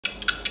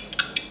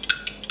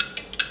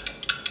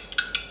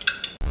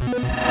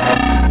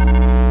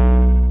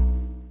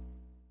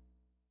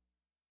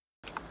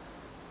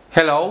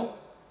Hello!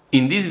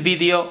 In this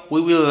video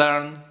we will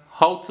learn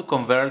how to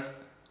convert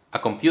a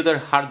computer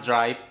hard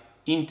drive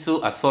into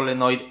a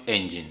solenoid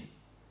engine.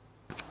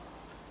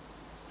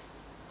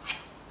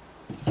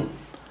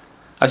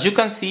 As you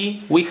can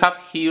see, we have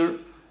here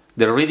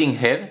the reading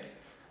head.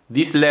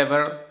 This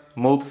lever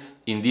moves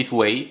in this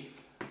way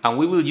and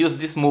we will use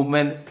this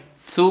movement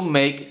to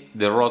make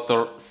the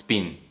rotor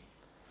spin.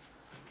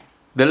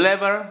 The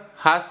lever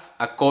has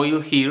a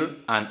coil here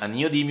and a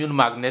neodymium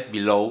magnet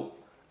below,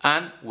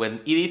 and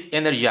when it is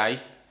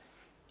energized,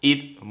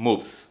 it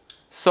moves.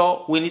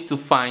 So we need to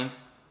find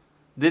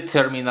the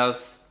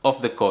terminals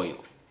of the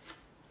coil.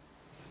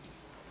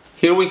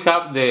 Here we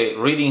have the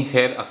reading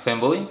head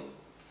assembly.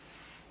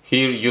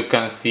 Here you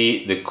can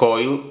see the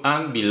coil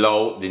and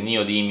below the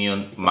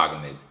neodymium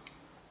magnet.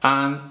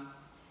 And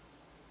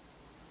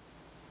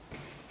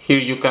here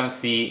you can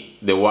see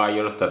the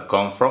wires that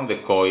come from the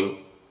coil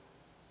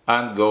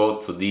and go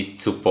to these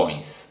 2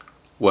 points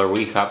where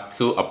we have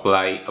to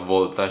apply a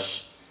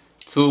voltage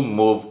to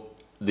move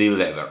the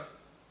lever.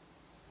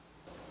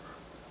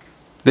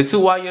 The 2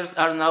 wires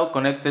are now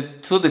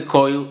connected to the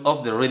coil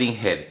of the reading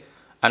head,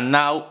 and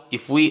now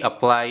if we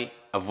apply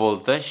a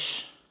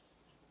voltage,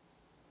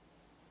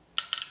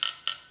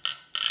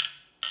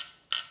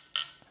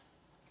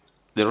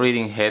 the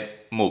reading head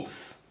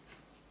moves.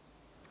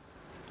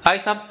 I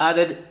have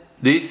added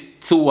these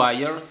 2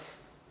 wires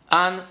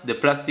and the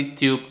plastic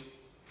tube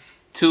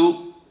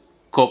to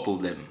couple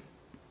them,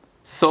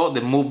 so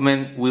the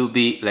movement will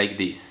be like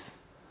this,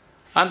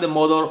 and the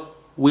motor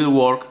will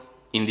work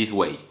in this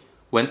way.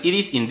 When it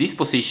is in this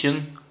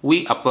position,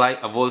 we apply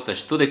a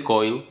voltage to the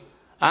coil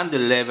and the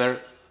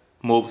lever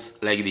moves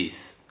like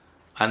this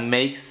and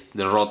makes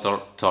the rotor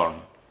turn.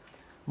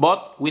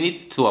 But we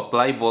need to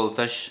apply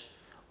voltage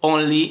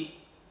only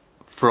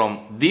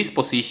from this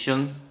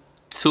position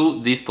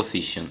to this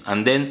position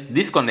and then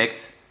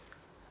disconnect,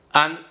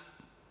 and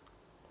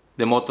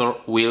the motor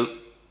will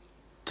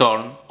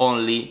turn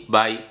only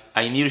by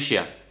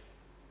inertia.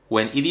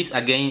 When it is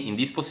again in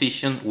this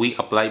position, we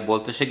apply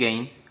voltage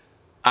again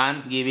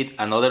and give it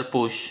another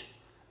push,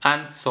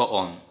 and so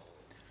on.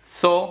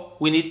 So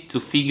we need to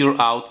figure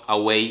out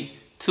a way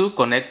to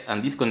connect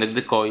and disconnect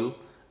the coil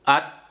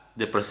at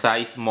the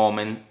precise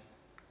moment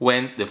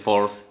when the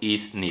force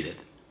is needed.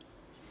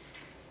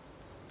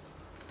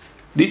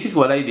 This is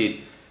what I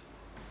did.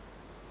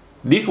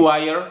 This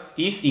wire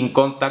is in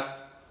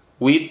contact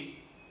with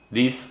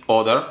this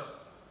other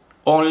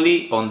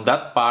only on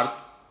that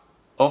part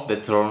of the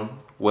turn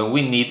when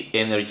we need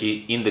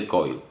energy in the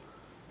coil.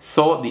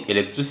 So the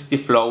electricity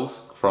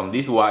flows from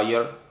this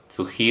wire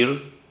to here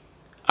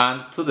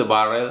and to the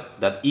barrel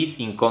that is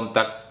in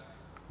contact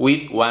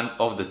with one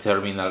of the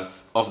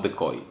terminals of the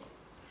coil.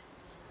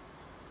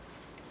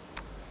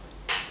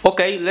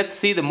 Okay, let's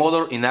see the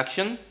motor in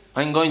action.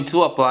 I'm going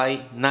to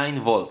apply 9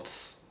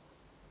 volts.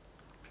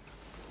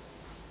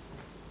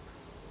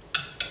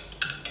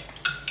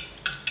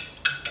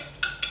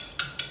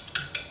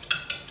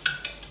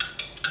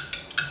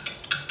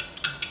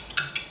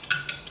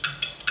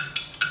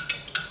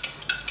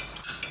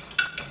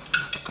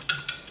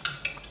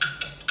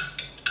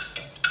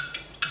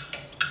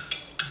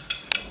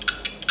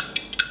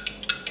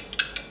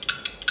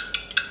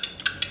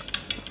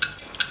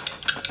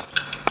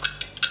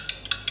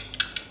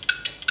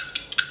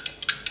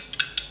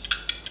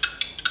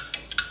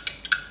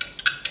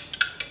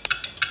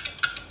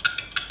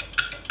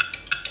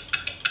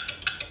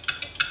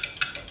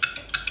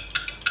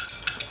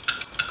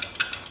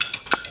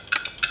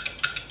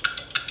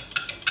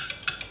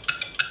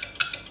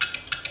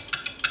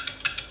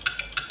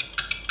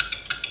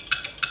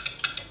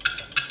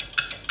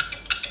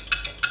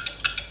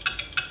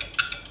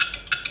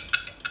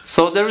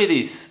 So there it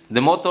is,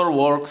 the motor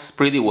works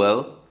pretty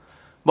well,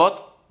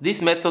 but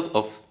this method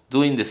of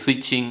doing the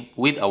switching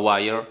with a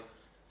wire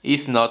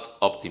is not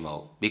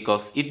optimal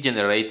because it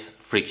generates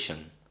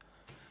friction.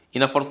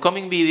 In a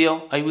forthcoming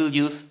video I will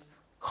use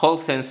Hall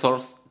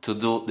sensors to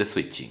do the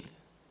switching.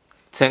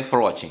 Thanks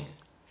for watching.